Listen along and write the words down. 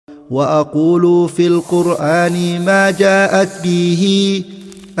وأقول في القرآن ما جاءت به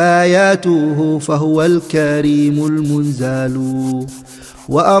آياته فهو الكريم المنزال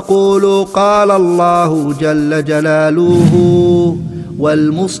وأقول قال الله جل جلاله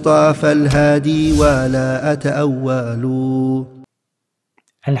والمصطفى الهادي ولا أتأول.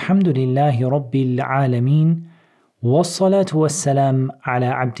 الحمد لله رب العالمين والصلاة والسلام على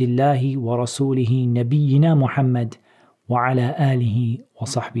عبد الله ورسوله نبينا محمد وعلى آله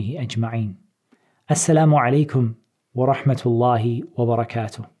وصحبه أجمعين. Assalamu alaikum wa rahmatullahi wa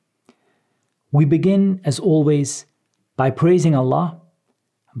barakatuh. We begin as always by praising Allah,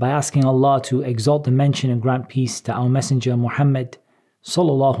 by asking Allah to exalt the mention and grant peace to our messenger Muhammad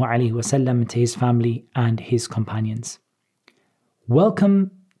sallallahu alaihi wasallam, to his family and his companions.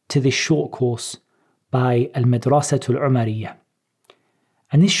 Welcome to this short course by Al-Madrasatul Umariyah.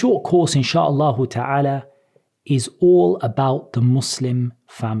 And this short course, insha'Allah ta'ala, is all about the Muslim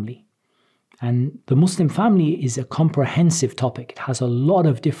family. And the Muslim family is a comprehensive topic. It has a lot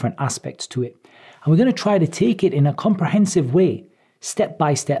of different aspects to it. And we're going to try to take it in a comprehensive way, step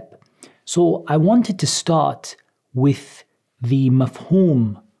by step. So I wanted to start with the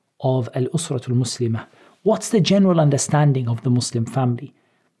mafhum of Al-Usratul Muslimah. What's the general understanding of the Muslim family?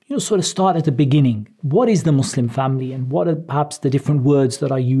 Sort of start at the beginning. What is the Muslim family, and what are perhaps the different words that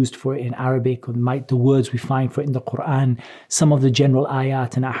are used for it in Arabic, or the words we find for it in the Quran, some of the general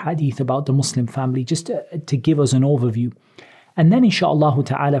ayat and ahadith about the Muslim family, just to give us an overview. And then insha'Allah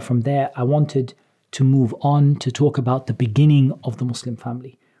ta'ala from there, I wanted to move on to talk about the beginning of the Muslim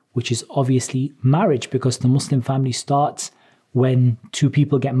family, which is obviously marriage, because the Muslim family starts when two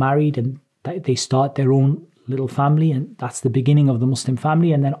people get married and they start their own little family, and that's the beginning of the Muslim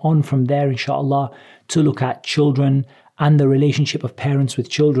family. And then on from there, inshallah, to look at children and the relationship of parents with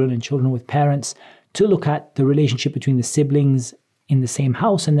children and children with parents, to look at the relationship between the siblings in the same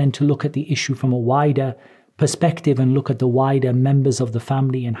house, and then to look at the issue from a wider perspective and look at the wider members of the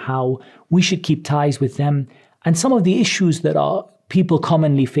family and how we should keep ties with them, and some of the issues that are people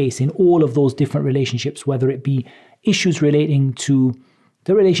commonly face in all of those different relationships, whether it be issues relating to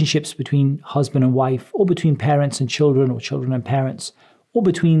the relationships between husband and wife, or between parents and children, or children and parents, or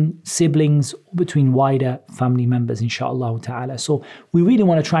between siblings, or between wider family members, insha'Allah ta'ala. So we really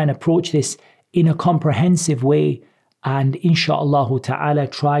want to try and approach this in a comprehensive way, and insha'Allah ta'ala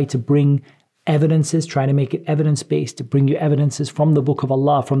try to bring evidences, try to make it evidence-based, to bring you evidences from the Book of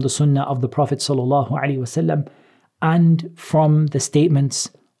Allah, from the Sunnah of the Prophet sallallahu alaihi wasallam, and from the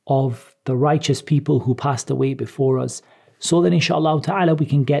statements of the righteous people who passed away before us, so that inshallah ta'ala we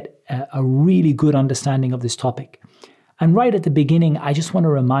can get a really good understanding of this topic. And right at the beginning, I just want to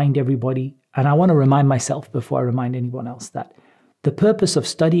remind everybody, and I want to remind myself before I remind anyone else, that the purpose of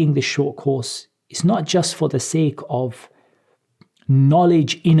studying this short course is not just for the sake of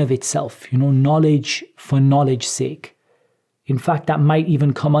knowledge in of itself, knowledge for knowledge's sake. In fact, that might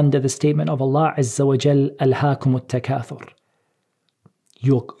even come under the statement of Allah Azza wa Jal, Alhaakumut takathur.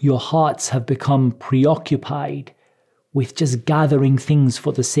 Your hearts have become preoccupied with just gathering things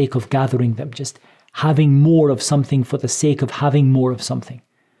for the sake of gathering them, just having more of something for the sake of having more of something.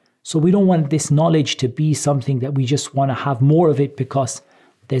 So we don't want this knowledge to be something that we just want to have more of it because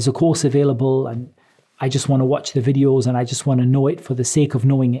there's a course available and I just want to watch the videos and I just want to know it for the sake of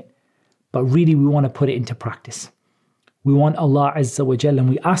knowing it. But really we want to put it into practice. We want Allah Azza wa Jal, and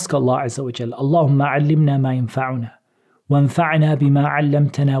we ask Allah Azza wa Jal, Allahumma allimna ma yanfa'una wa anfa'na bima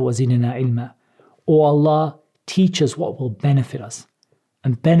 'allamtana wa zidna ilma. O Allah, teach us what will benefit us,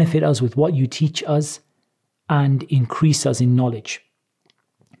 and benefit us with what you teach us, and increase us in knowledge.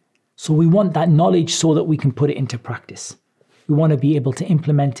 So we want that knowledge so that we can put it into practice. We want to be able to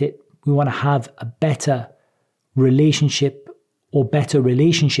implement it. We want to have a better relationship or better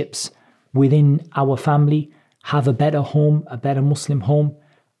relationships within our family, have a better home, a better Muslim home,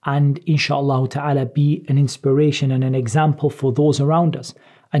 and inshallah ta'ala be an inspiration and an example for those around us.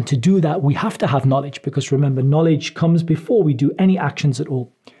 And to do that, we have to have knowledge, because remember, knowledge comes before we do any actions at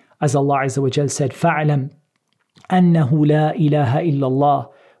all. As Allah Azza wa Jal said, فَعْلَمْ أَنَّهُ لَا إِلَهَ إِلَّا اللَّهِ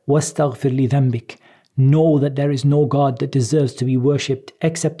وَاسْتَغْفِرْ لِذَنْبِكَ. Know that there is no God that deserves to be worshipped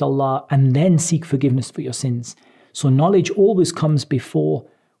except Allah, and then seek forgiveness for your sins. So knowledge always comes before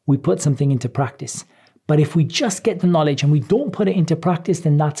we put something into practice. But if we just get the knowledge and we don't put it into practice,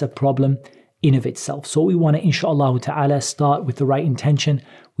 then that's a problem in of itself. So we want to, inshallah ta'ala, start with the right intention.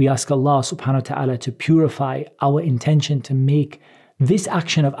 We ask Allah subhanahu wa ta'ala to purify our intention, to make this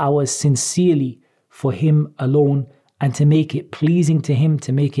action of ours sincerely for Him alone, and to make it pleasing to Him,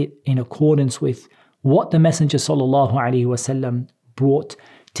 to make it in accordance with what the Messenger sallallahu alaihi wasallam brought,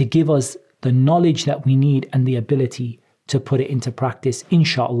 to give us the knowledge that we need and the ability to put it into practice,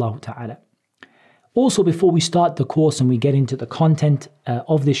 inshaAllah ta'ala. Also, before we start the course and we get into the content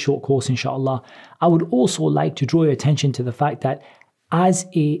of this short course, inshallah, I would also like to draw your attention to the fact that as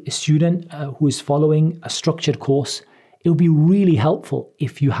a student who is following a structured course, it would be really helpful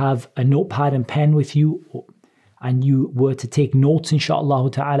if you have a notepad and pen with you and you were to take notes, inshallah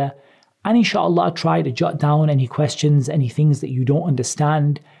ta'ala, and inshallah try to jot down any questions, any things that you don't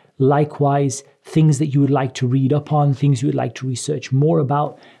understand. Likewise, things that you would like to read up on, things you would like to research more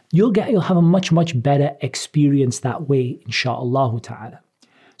about. You'll have a much better experience that way, inshaAllah ta'ala.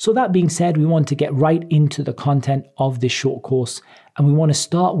 So that being said, we want to get right into the content of this short course, and we want to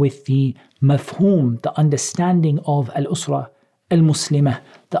start with the mafhum, the understanding of al-usra al-muslimah,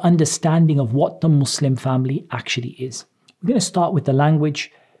 the understanding of what the Muslim family actually is. We're going to start with the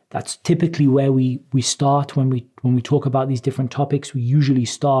language. That's typically where we start when we talk about these different topics. We usually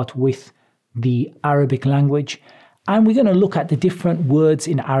start with the Arabic language. And we're going to look at the different words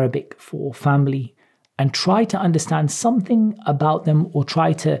in Arabic for family and try to understand something about them, or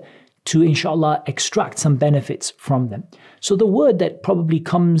try to inshallah extract some benefits from them. So the word that probably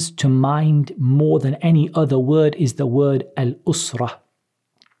comes to mind more than any other word is the word al-usra.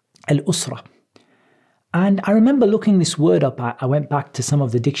 Al-usra. And I remember looking this word up. I went back to some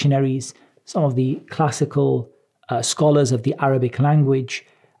of the dictionaries, some of the classical scholars of the Arabic language,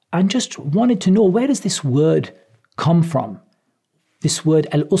 and just wanted to know, where does this word come from? This word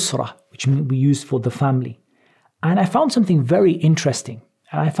al-usra, which we use for the family. And I found something very interesting.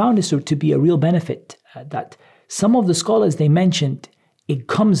 And I found this to be a real benefit, that some of the scholars, they mentioned, it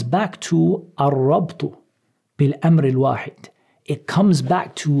comes back to ar-rabtu bil-amr al-wahid. It comes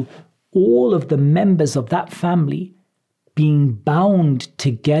back to all of the members of that family being bound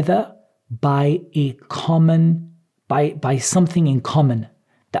together by a common, by something in common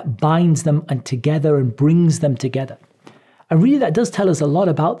that binds them and together and brings them together. And really that does tell us a lot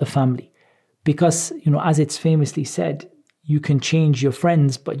about the family, because, as it's famously said, you can change your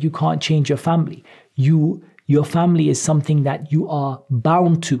friends, but you can't change your family. Your family is something that you are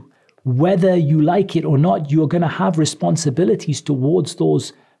bound to. Whether you like it or not, you're going to have responsibilities towards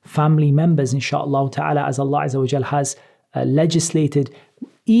those family members, inshaAllah ta'ala, as Allah Azza wa Jal has legislated,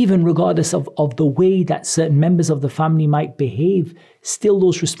 even regardless of the way that certain members of the family might behave, still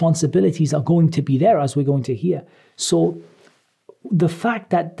those responsibilities are going to be there, as we're going to hear. So the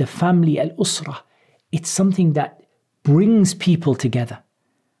fact that the family, al-usra, it's something that brings people together,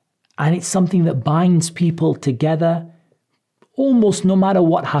 and it's something that binds people together almost no matter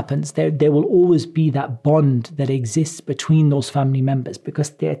what happens. There will always be that bond that exists between those family members, because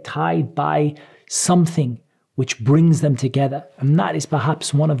they're tied by something which brings them together. And that is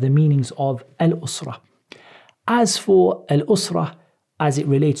perhaps one of the meanings of al-usra. As for al-usra, as it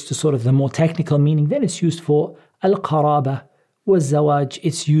relates to sort of the more technical meaning, then it's used for al-qaraba wa zawaj.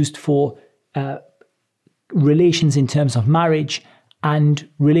 It's used for relations in terms of marriage and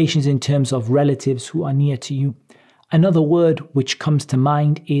relations in terms of relatives who are near to you. Another word which comes to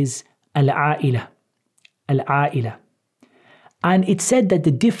mind is al-a'ila. Al-a'ila. And it's said that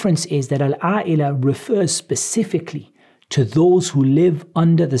the difference is that al-a'ila refers specifically to those who live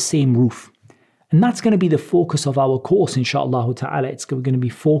under the same roof. And that's going to be the focus of our course, inshaAllah ta'ala. We're going to be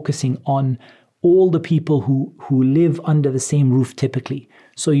focusing on all the people who live under the same roof typically.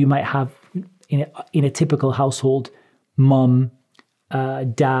 So you might have, in a typical household, mum,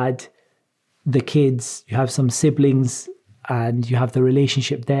 dad, the kids, you have some siblings, and you have the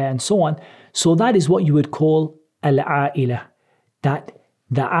relationship there and so on. So that is what you would call al-a'ila. That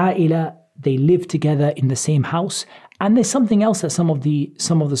the a'ila, they live together in the same house. And there's something else that some of the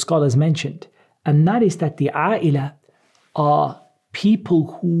scholars mentioned, and that is that the a'ila are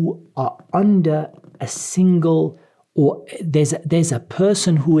people who are under a single, or there's a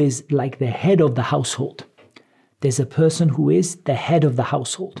person who is like the head of the household. There's a person who is the head of the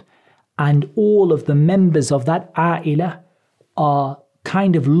household. And all of the members of that a'ila are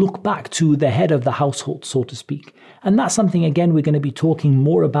kind of look back to the head of the household, so to speak. And that's something, again, we're going to be talking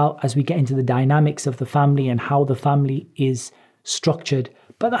more about as we get into the dynamics of the family and how the family is structured.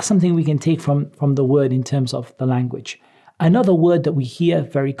 But that's something we can take from the word in terms of the language. Another word that we hear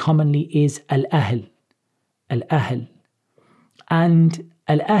very commonly is al-ahl. Al-ahl. And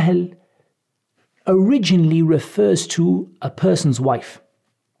al-ahl originally refers to a person's wife.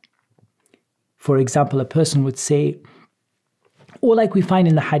 For example, a person would say, or like we find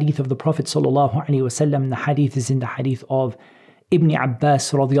in the hadith of the Prophet sallallahu alaihi wasallam, the hadith is in the hadith of Ibn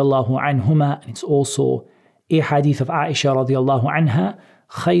Abbas radiyallahu anhuma, and it's also a hadith of Aisha radiyallahu anha,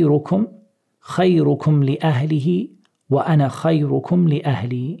 خيركم li ahlihi wa ana khayrukum li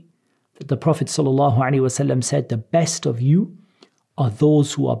ahli. that the Prophet ﷺ said, the best of you are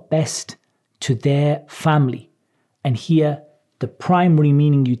those who are best to their family. And here, the primary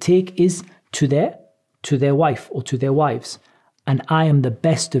meaning you take is to their wife or to their wives. And I am the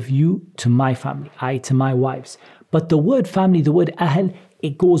best of you to my family, I to my wives. But the word family, the word ahl,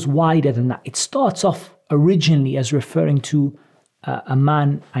 it goes wider than that. It starts off originally as referring to a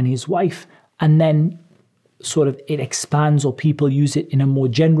man and his wife, and then sort of it expands, or people use it in a more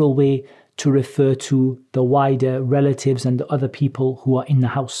general way to refer to the wider relatives and the other people who are in the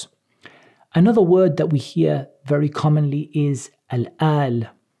house. Another word that we hear very commonly is al-al.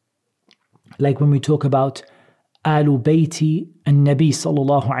 Like when we talk about Alu Bayti and Nabi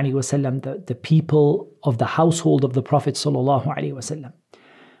sallallahu alayhi wasallam, the people of the household of the Prophet sallallahu alayhi wasallam.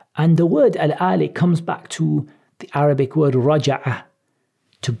 And the word al-al, it comes back to the Arabic word raja'ah,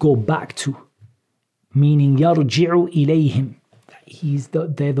 to go back to, meaning yarji'u ilayhim.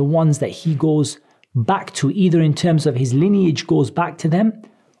 They're the ones that he goes back to, either in terms of his lineage goes back to them,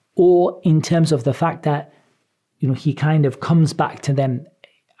 or in terms of the fact that, he kind of comes back to them.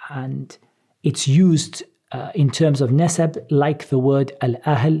 And it's used in terms of nasab, like the word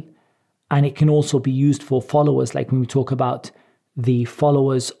al-ahl, and it can also be used for followers, like when we talk about the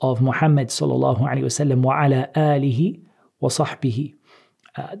followers of Muhammad sallallahu alaihi wasallam, wa ala alihi wa sahbihi.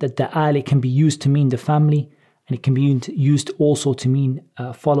 That the al can be used to mean the family, and it can be used also to mean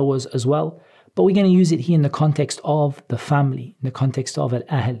followers as well. But we're going to use it here in the context of the family, in the context of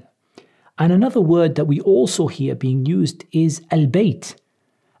al-ahl. And another word that we also hear being used is al-bayt.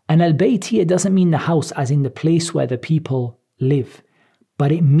 And al-bayt here doesn't mean the house as in the place where the people live,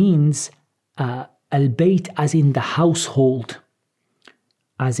 but it means al-bayt as in the household.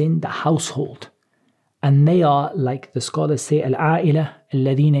 As in the household. And they are, like the scholars say, al-a'ila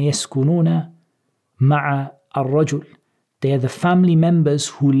alladhina yaskununa ma'a ar-rajul. They are the family members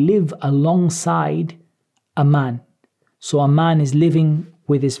who live alongside a man. So a man is living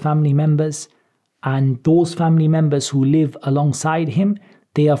with his family members, and those family members who live alongside him,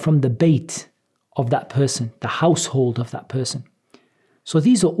 they are from the bayt of that person, the household of that person. So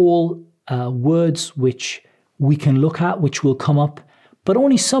these are all words which we can look at, which will come up, but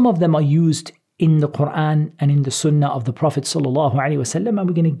only some of them are used in the Quran and in the Sunnah of the Prophet sallallahu alaihi wasallam, and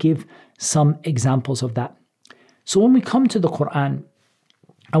we're going to give some examples of that. So when we come to the Quran,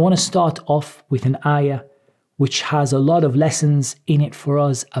 I want to start off with an ayah which has a lot of lessons in it for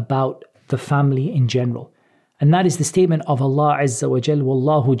us about the family in general. And that is the statement of Allah Azza wa Jal,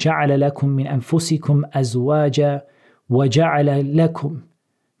 وَاللَّهُ جَعَلَ لَكُم مِّنْ أَنفُسِكُمْ أَزْوَاجًا وَجَعَلَ لَكُم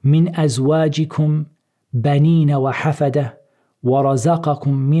مِّنْ أَزْوَاجِكُمْ بَنِينَ وَحَفَدَةً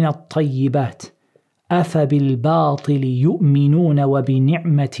وَرَزَقَكُم مِّنَ الطَّيِّبَاتِ أَفَبِالْبَاطِلِ يُؤْمِنُونَ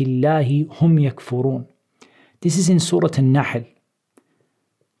وَبِنِعْمَةِ اللَّهِ هُمْ يَكْفُرُونَ. This is in Surah An-Nahl.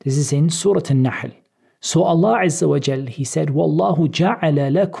 This is in Surah An-Nahl. So Allah Azza wa Jal, He said, وَاللَّهُ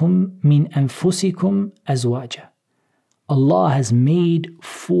جَعَلَ لَكُم مِّنْ أَنفُسِكُمْ أَزْوَاجًا. Allah has made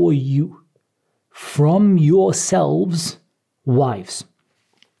for you from yourselves wives.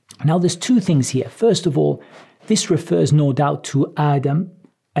 Now there's two things here. First of all, this refers no doubt to Adam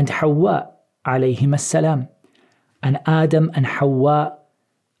and Hawa alayhim as-salam. And Adam and Hawa,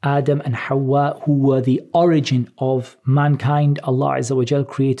 who were the origin of mankind. Allah Azza wa Jal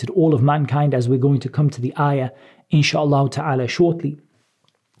created all of mankind, as we're going to come to the ayah inshaAllah ta'ala shortly.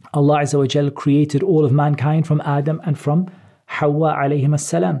 Allah Azza wa Jal created all of mankind from Adam and from Hawa alayhim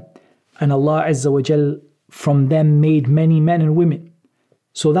as-salam. And Allah Azza wa Jal from them made many men and women.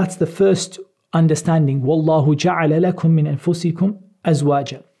 So that's the first understanding. وَاللَّهُ جَعَلَ لَكُم مِّنْ أَنفُسِكُمْ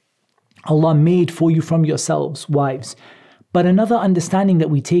أَزْوَاجًا. Allah made for you from yourselves wives. But another understanding that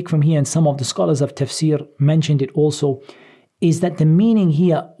we take from here, and some of the scholars of tafsir mentioned it also, is that the meaning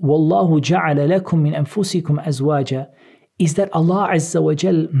here, وَاللَّهُ جَعَلَ لَكُم مِّنْ أَنفُسِكُمْ أَزْوَاجًا, is that Allah Azza wa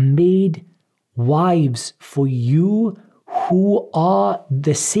Jal made wives for you who are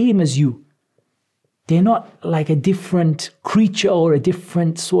the same as you. They're not like a different creature or a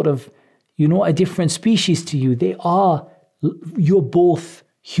different sort of, a different species to you. You're both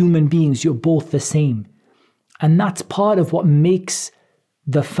human beings, you're both the same. And that's part of what makes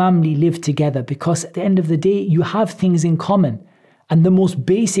the family live together, because at the end of the day, you have things in common. And the most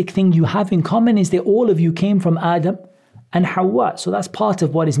basic thing you have in common is that all of you came from Adam and Hawa. So that's part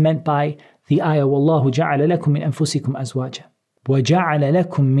of what is meant by the ayah, وَاللَّهُ جَعَلَ لَكُم مِّنْ أَنفُسِكُمْ أَزْوَاجًا وَجَعَلَ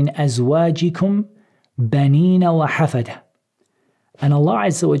لَكُم مِّنْ أَزْوَاجِكُمْ بَنِينَ وَحَفَدَةً. And Allah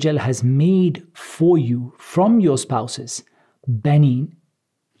Azza wa Jal has made for you from your spouses banin,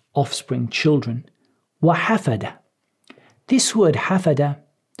 offspring, children, وَحَفَدَةً. This word hafada,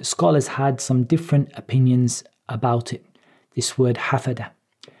 the scholars had some different opinions about it. This word hafada.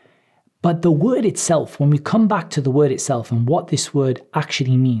 But the word itself, when we come back to the word itself and what this word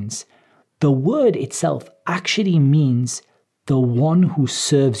actually means, the word itself actually means the one who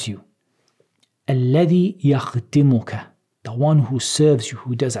serves you. الَّذِي يَخْدِمُكَ, the one who serves you,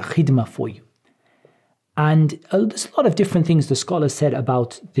 who does a khidmah for you. And there's a lot of different things the scholars said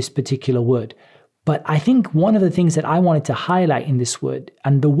about this particular word. But I think one of the things that I wanted to highlight in this word,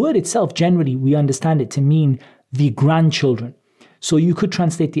 and the word itself generally, we understand it to mean the grandchildren. So you could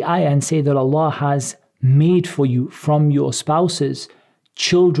translate the ayah and say that Allah has made for you from your spouses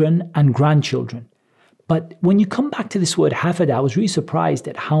children and grandchildren. But when you come back to this word hafada, I was really surprised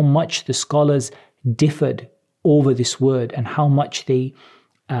at how much the scholars differed over this word and how much they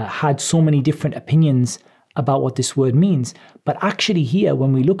had so many different opinions about what this word means. But actually here,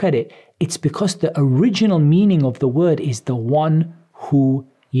 when we look at it, it's because the original meaning of the word is the one who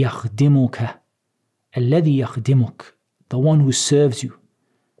يخدمك, الذي يخدمك, the one who serves you,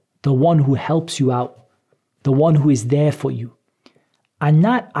 the one who helps you out, the one who is there for you. And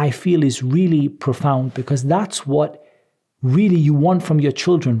that, I feel, is really profound, because that's what really you want from your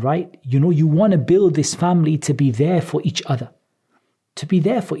children, right? You know, you want to build this family to be there for each other, to be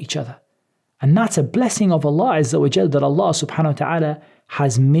there for each other. And that's a blessing of Allah Azza wa Jal, that Allah subhanahu wa ta'ala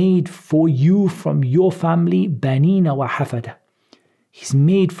has made for you from your family, banina wa hafada. He's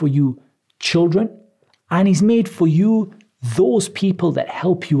made for you children, and He's made for you those people that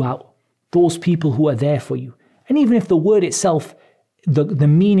help you out, those people who are there for you. And even if the word itself, the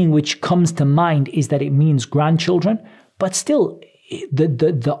meaning which comes to mind is that it means grandchildren, but still,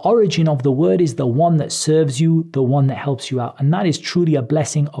 the origin of the word is the one that serves you, the one that helps you out. And that is truly a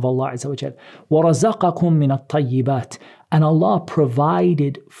blessing of Allah Azza wa Jal. وَرَزَقَكُم مِّنَ الطَّيِّبَاتِ, and Allah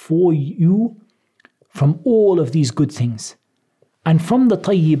provided for you from all of these good things. And from the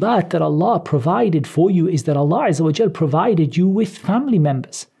tayyibat that Allah provided for you is that Allah Azza wa Jal provided you with family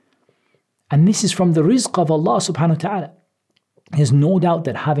members. And this is from the rizq of Allah subhanahu wa ta'ala. There's no doubt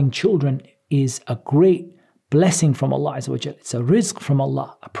that having children is a great blessing from Allah Azza wa Jal. It's a rizq from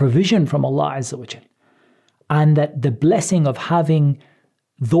Allah, a provision from Allah Azza wa Jal. And that the blessing of having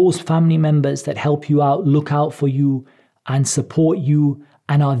those family members that help you out, look out for you and support you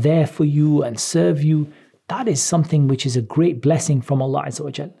and are there for you and serve you, that is something which is a great blessing from Allah Azza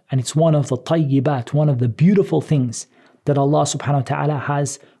wa Jal. And it's one of the tayyibat, one of the beautiful things that Allah subhanahu wa ta'ala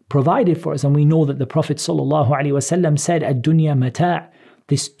has provided for us. And we know that the Prophet sallallahu alaihi wasallam said, "Ad-dunya mata'."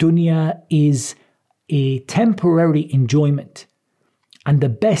 This dunya is a temporary enjoyment. And the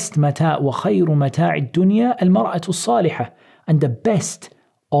best mata' wa khayru mata'i dunya al-mar'atu salihah. And the best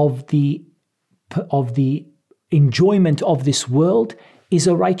of the enjoyment of this world is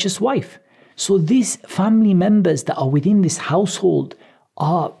a righteous wife. So these family members that are within this household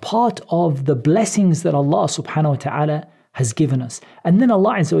are part of the blessings that Allah subhanahu wa ta'ala has given us. And then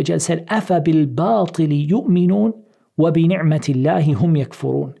Allah Azza wa Jalla said, أَفَبِالْبَاطِلِ يُؤْمِنُونَ وَبِنِعْمَةِ اللَّهِ هُمْ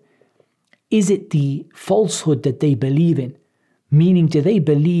يَكْفُرُونَ. Is it the falsehood that they believe in? Meaning, do they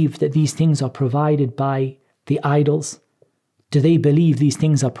believe that these things are provided by the idols? Do they believe these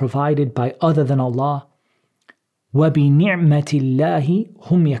things are provided by other than Allah? وَبِنِعْمَةِ اللَّهِ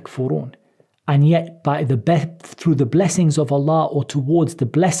هُمْ يَكْفُرُونَ. And yet, through the blessings of Allah or towards the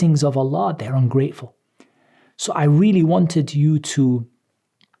blessings of Allah, they're ungrateful. So I really wanted you to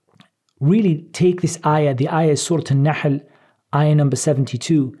really take this ayah, the ayah is Surah An-Nahl, ayah number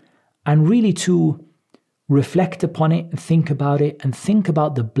 72, and really to reflect upon it and think about it and think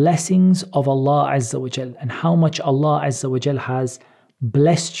about the blessings of Allah Azza wa Jal and how much Allah Azza wa Jal has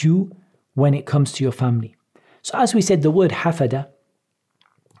blessed you when it comes to your family. So as we said, the word hafada,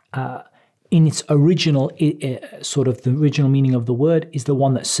 in its original, sort of the original meaning of the word is the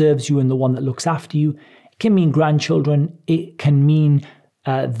one that serves you and the one that looks after you. It can mean grandchildren. It can mean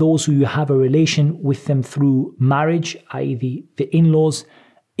those who you have a relation with them through marriage, i.e. the in-laws.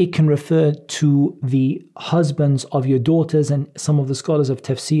 It can refer to the husbands of your daughters, and some of the scholars of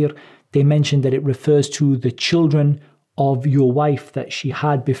tafsir, they mentioned that it refers to the children of your wife that she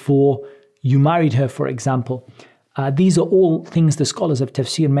had before you married her, for example. These are all things the scholars of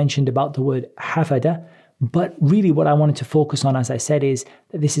tafsir mentioned about the word hafada. But really what I wanted to focus on, as I said, is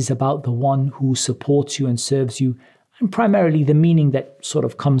that this is about the one who supports you and serves you. And primarily the meaning that sort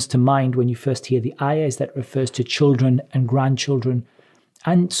of comes to mind when you first hear the ayah is that it refers to children and grandchildren.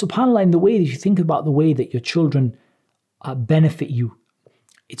 And subhanAllah, in the way that you think about the way that your children benefit you,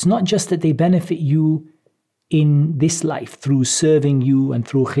 it's not just that they benefit you in this life through serving you and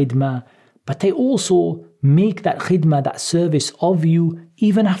through khidmah, but they also make that khidmah, that service of you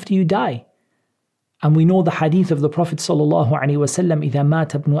even after you die. And we know the hadith of the Prophet sallallahu alaihi wasallam, إِذَا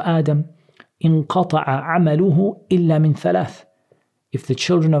مَاتَ ابْنُ آدَمْ إِنْقَطَعَ عَمَلُهُ إِلَّا مِنْ ثَلَاثٍ. If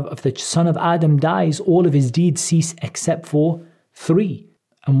the son of Adam dies, all of his deeds cease except for 3.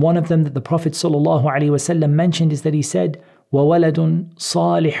 And one of them that the Prophet ﷺ mentioned is that he said, وَوَلَدٌ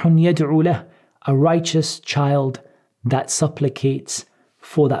صَالِحٌ يَدْعُ لَهُ, a righteous child that supplicates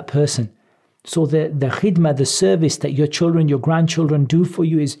for that person. So the khidmah, the service that your children, your grandchildren do for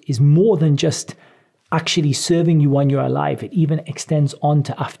you is more than just actually serving you when you're alive. It even extends on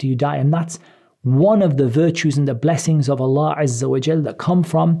to after you die. And that's one of the virtues and the blessings of Allah Azza wa Jal that come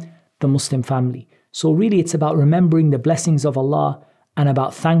from the Muslim family. So really it's about remembering the blessings of Allah and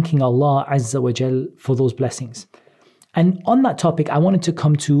about thanking Allah Azza wa Jal for those blessings. And on that topic, I wanted to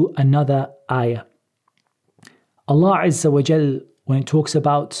come to another ayah. Allah Azza wa Jal, when it talks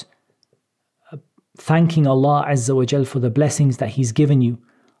about thanking Allah Azza wa Jal for the blessings that He's given you,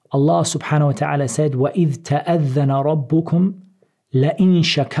 Allah subhanahu wa ta'ala said, وَإِذْ تَأَذَّنَ رَبُّكُمْ لَإِن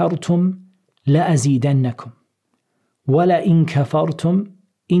شَكَرْتُمْ لَأَزِيدَنَّكُمْ وَلَإِن كَفَرْتُمْ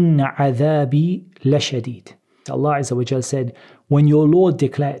إِنَّ عَذَابِي لَشَدِيدٌ. Allah Azza wa Jal said, when your Lord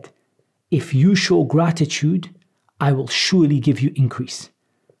declared, if you show gratitude, I will surely give you increase.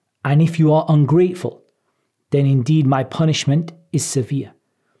 And if you are ungrateful, then indeed my punishment is severe.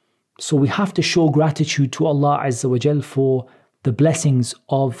 So we have to show gratitude to Allah Azza wa Jal for the blessings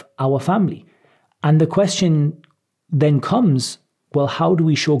of our family. And the question then comes, well, how do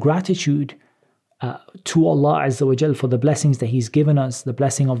we show gratitude to Allah Azza wa Jal for the blessings that He's given us, the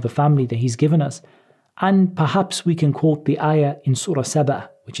blessing of the family that He's given us? And perhaps we can quote the ayah in Surah Saba,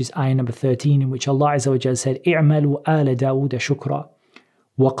 which is ayah number 13, in which Allah Azza wa Jal said, اِعْمَلُوا آلَ دَاوُدَ شُكْرًا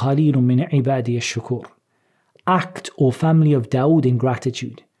وَقَلِيلٌ مِّنْ عِبَادِيَ الشُّكُورِ. Act, O family of Dawood, in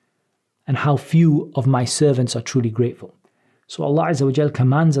gratitude, and how few of my servants are truly grateful. So Allah Azza wa Jal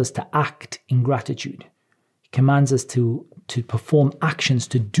commands us to act in gratitude. He commands us to perform actions,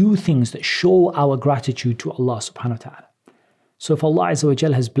 to do things that show our gratitude to Allah subhanahu wa ta'ala. So if Allah Azza wa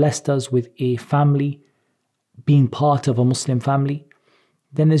Jal has blessed us with a family, being part of a Muslim family,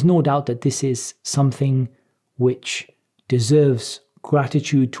 then there's no doubt that this is something which deserves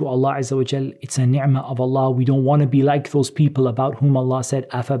gratitude to Allah Azza wa Jal. It's a ni'mah of Allah. We don't want to be like those people about whom Allah said,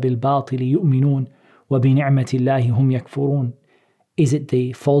 أَفَبِالْبَاطِلِ يُؤْمِنُونَ وَبِنِعْمَةِ اللَّهِ هُمْ يَكْفُرُونَ. Is it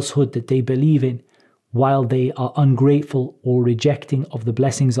the falsehood that they believe in while they are ungrateful or rejecting of the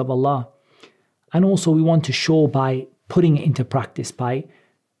blessings of Allah? And also we want to show by putting it into practice, by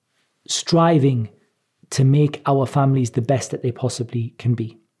striving to make our families the best that they possibly can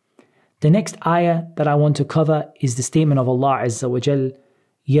be. The next ayah that I want to cover is the statement of Allah Azza wa Jal,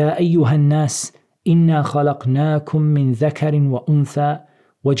 يَا أَيُّهَا النَّاسِ إِنَّا خَلَقْنَاكُم مِّن ذَكَرٍ وَأُنثَى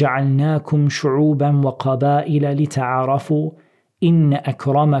وَجَعَلْنَاكُمْ شُعُوبًا وَقَبَائِلَ لِتَعَارَفُوا إِنَّ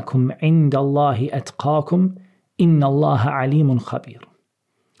أَكْرَمَكُمْ عِنْدَ اللَّهِ أَتْقَاكُمْ إِنَّ اللَّهَ عَلِيمٌ خَبِيرٌ.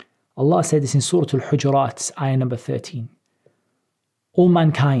 Allah said this in Surah Al-Hujurat, ayah number 13. O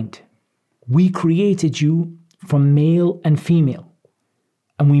mankind, we created you from male and female,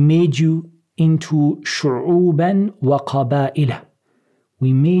 and we made you into shu'uban wa qaba'ila.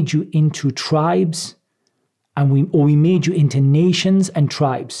 We made you into tribes, and we made you into nations and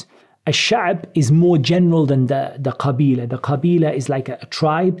tribes. A sha'b is more general than the qabila. The qabila is like a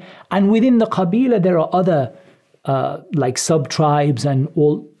tribe, and within the qabila there are other like sub-tribes and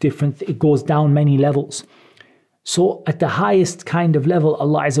all different, it goes down many levels. So at the highest kind of level,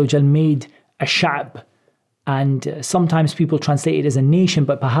 Allah Azza wa Jal made a sha'b, and sometimes people translate it as a nation,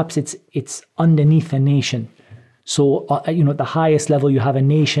 but perhaps it's underneath a nation. So at the highest level you have a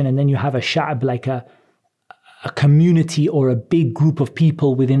nation, and then you have a sha'b, like a community or a big group of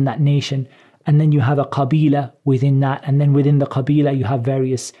people within that nation, and then you have a qabila within that, and then within the qabila you have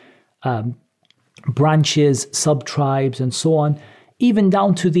various branches, sub-tribes, and so on, even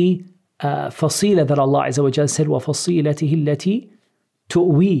down to the fasila that Allah Azza wa Jal said, وَفَصِيلَتِهِ الَّتِي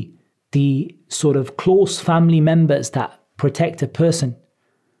تُؤْوِي, the sort of close family members that protect a person.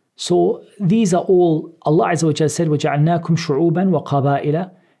 So these are all, Allah Azza wa Jal said, وَجَعَلْنَاكُمْ شُعُوبًا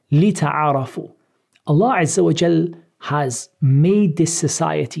وَقَبَائِلَ لِتَعَارَفُوا. Allah Azza wa Jal has made this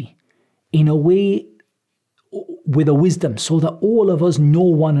society in a way with a wisdom so that all of us know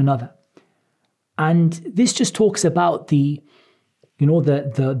one another. And this just talks about the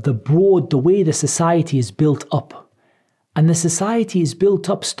broad, the way the society is built up. And the society is built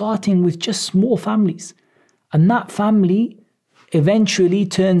up starting with just small families. And that family eventually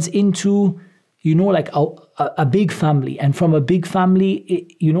turns into, like a big family. And from a big family,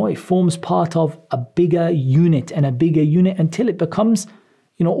 it forms part of a bigger unit and a bigger unit until it becomes,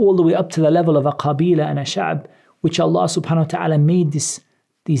 all the way up to the level of a qabila and a sha'b, which Allah subhanahu wa ta'ala made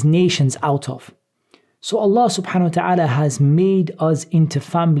these nations out of. So Allah subhanahu wa ta'ala has made us into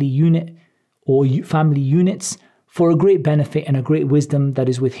family unit or family units for a great benefit and a great wisdom that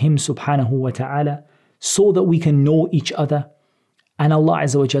is with Him subhanahu wa ta'ala, so that we can know each other. And Allah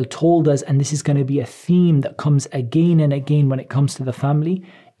Azza wa Jal told us, and this is going to be a theme that comes again and again when it comes to the family,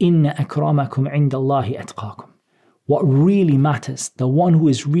 Inna akramakum indallahi atqakum. What really matters, the one who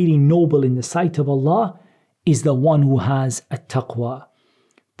is really noble in the sight of Allah, is the one who has at-taqwa.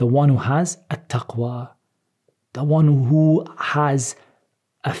 The one who has at-taqwa. The one who has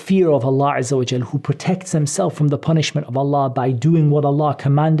a fear of Allah Azza wa Jal, who protects himself from the punishment of Allah by doing what Allah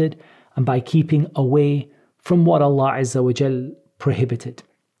commanded and by keeping away from what Allah Azza wa Jal prohibited.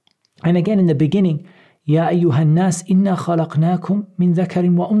 And again in the beginning, Ya ayyuhan nas inna khalaqnakum min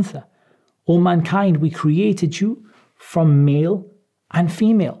dhakarin wa untha. O mankind, we created you from male and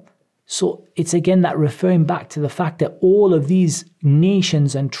female. So it's again that referring back to the fact that all of these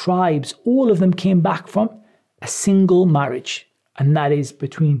nations and tribes, all of them came back from a single marriage. And that is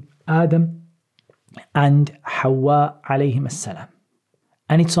between Adam and Hawa alayhim as-salam.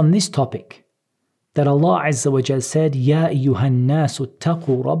 And it's on this topic that Allah Azza wa Jal said, Ya ayyuhan nasu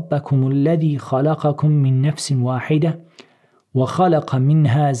attaqu rabbakum alladhi khalaqakum min nafsin wahida wa khalaqa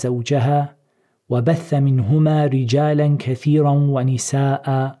minha zawjaha wa batha minhuma rijalan kathiran wa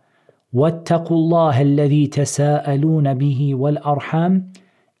nisa'a wattaqu Allah alladhi tasa'aluna bihi wal arham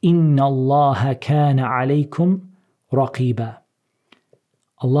inna Allah kana alaykum raqiba.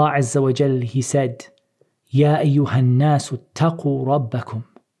 Allah Azza wa Jal, He said, Ya ayyuhan nasu attaqu rabbakum.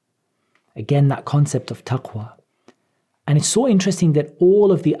 Again, that concept of taqwa. And it's so interesting that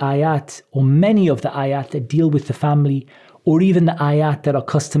all of the ayat, or many of the ayat that deal with the family, or even the ayat that are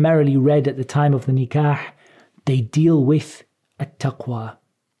customarily read at the time of the nikah, they deal with at-taqwa,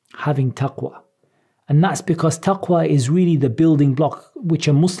 having taqwa. And that's because taqwa is really the building block which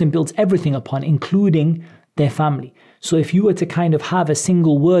a Muslim builds everything upon, including their family. So if you were to kind of have a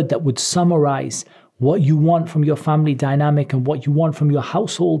single word that would summarize what you want from your family dynamic and what you want from your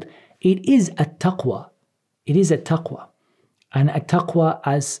household, it is at-taqwa. It is at-taqwa. And at-taqwa,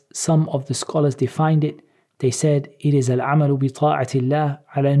 as some of the scholars defined it, they said it is al-amalu bi ta'atillah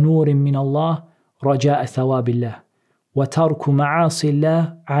ala nurin min Allah raja'a thawabillah wa tarku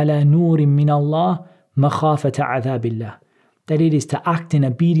ma'asillah ala nurin min Allah makhafata adhabillah. That it is to act in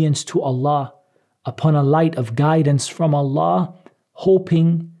obedience to Allah upon a light of guidance from Allah,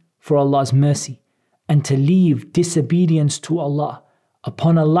 hoping for Allah's mercy, and to leave disobedience to Allah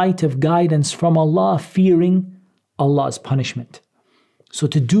upon a light of guidance from Allah, fearing Allah's punishment. So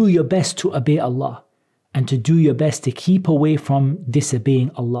to do your best to obey Allah, and to do your best to keep away from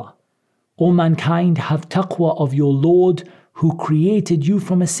disobeying Allah. O mankind, have taqwa of your Lord who created you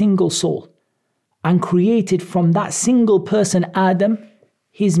from a single soul, and created from that single person Adam,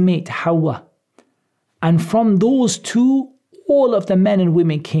 his mate Hawa. And from those two, all of the men and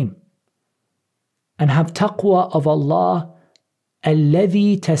women came. And have taqwa of Allah,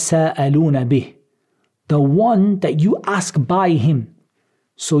 alladhi tasa'aluna bih, the one that you ask by Him.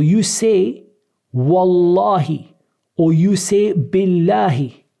 So you say, Wallahi, or you say,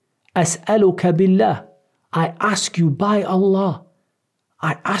 Billahi, as'aluka billah, I ask you by Allah.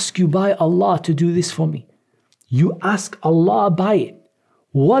 I ask you by Allah to do this for me. You ask Allah by it.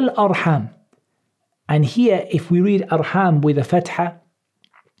 Wal arham. And here, if we read arham with a fatha,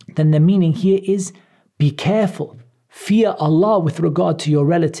 then the meaning here is be careful. Fear Allah with regard to your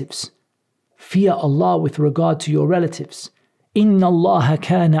relatives. Fear Allah with regard to your relatives. Inna Allah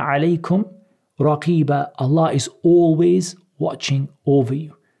kana alaykum raqiba. Allah is always watching over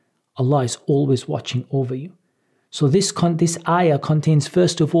you. Allah is always watching over you. So this ayah contains,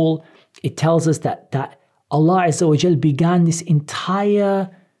 first of all, it tells us that Allah Azza wa Jal began this entire,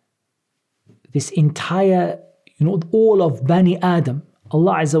 all of Bani Adam.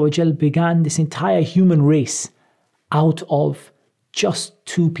 Allah Azza wa Jal began this entire human race out of just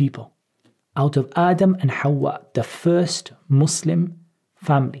two people. Out of Adam and Hawa, the first Muslim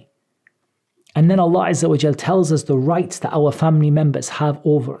family. And then Allah Azza wa Jal tells us the rights that our family members have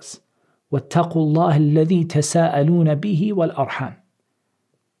over us. وَاتَّقُوا اللَّهَ الَّذِي تَسَاءَلُونَ بِهِ وَالْأَرْحَامِ.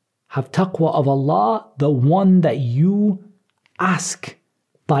 Have taqwa of Allah, the one that you ask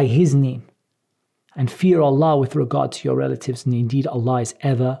by His name. And fear Allah with regard to your relatives, and indeed Allah is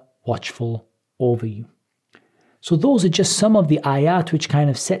ever watchful over you. So those are just some of the ayat which kind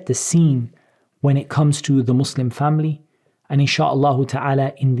of set the scene when it comes to the Muslim family. And insha'Allah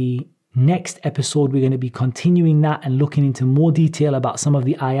ta'ala, in the next episode, we're going to be continuing that and looking into more detail about some of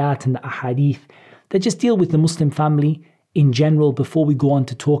the ayat and the ahadith that just deal with the Muslim family in general before we go on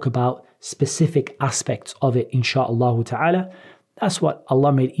to talk about specific aspects of it, insha'Allah ta'ala. That's what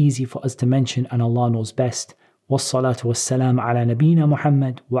Allah made easy for us to mention, and Allah knows best. Wassalatu wassalam ala nabiyyina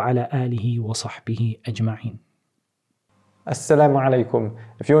Muhammad wa ala alihi wa sahbihi ajma'in. Assalamu alaikum.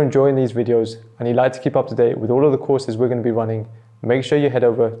 If you're enjoying these videos and you'd like to keep up to date with all of the courses we're going to be running, make sure you head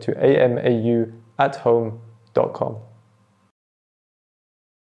over to amauathome.com.